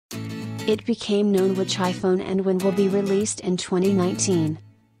It became known which iPhone and when will be released in 2019.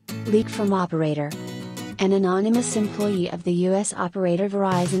 Leak from operator. An anonymous employee of the US operator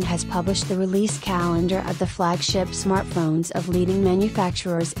Verizon has published the release calendar of the flagship smartphones of leading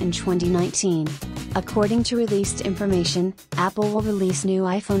manufacturers in 2019. According to released information, Apple will release new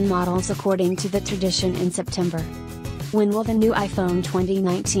iPhone models according to the tradition in September. When will the new iPhone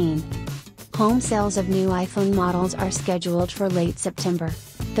 2019? Home sales of new iPhone models are scheduled for late September.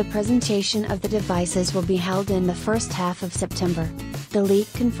 The presentation of the devices will be held in the first half of September. The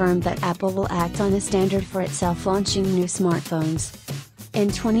leak confirmed that Apple will act on a standard for itself launching new smartphones. In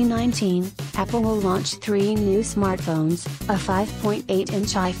 2019, Apple will launch 3 new smartphones, a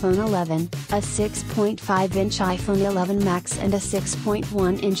 5.8-inch iPhone 11, a 6.5-inch iPhone 11 Max and a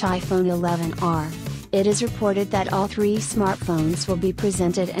 6.1-inch iPhone 11R. It is reported that all 3 smartphones will be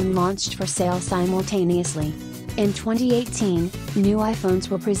presented and launched for sale simultaneously. In 2018, new iPhones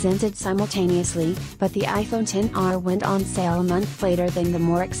were presented simultaneously, but the iPhone XR went on sale a month later than the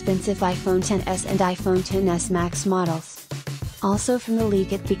more expensive iPhone XS and iPhone XS Max models. Also from the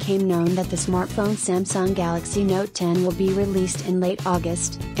leak it became known that the smartphone Samsung Galaxy Note 10 will be released in late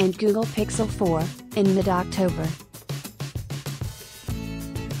August, and Google Pixel 4, in mid-October.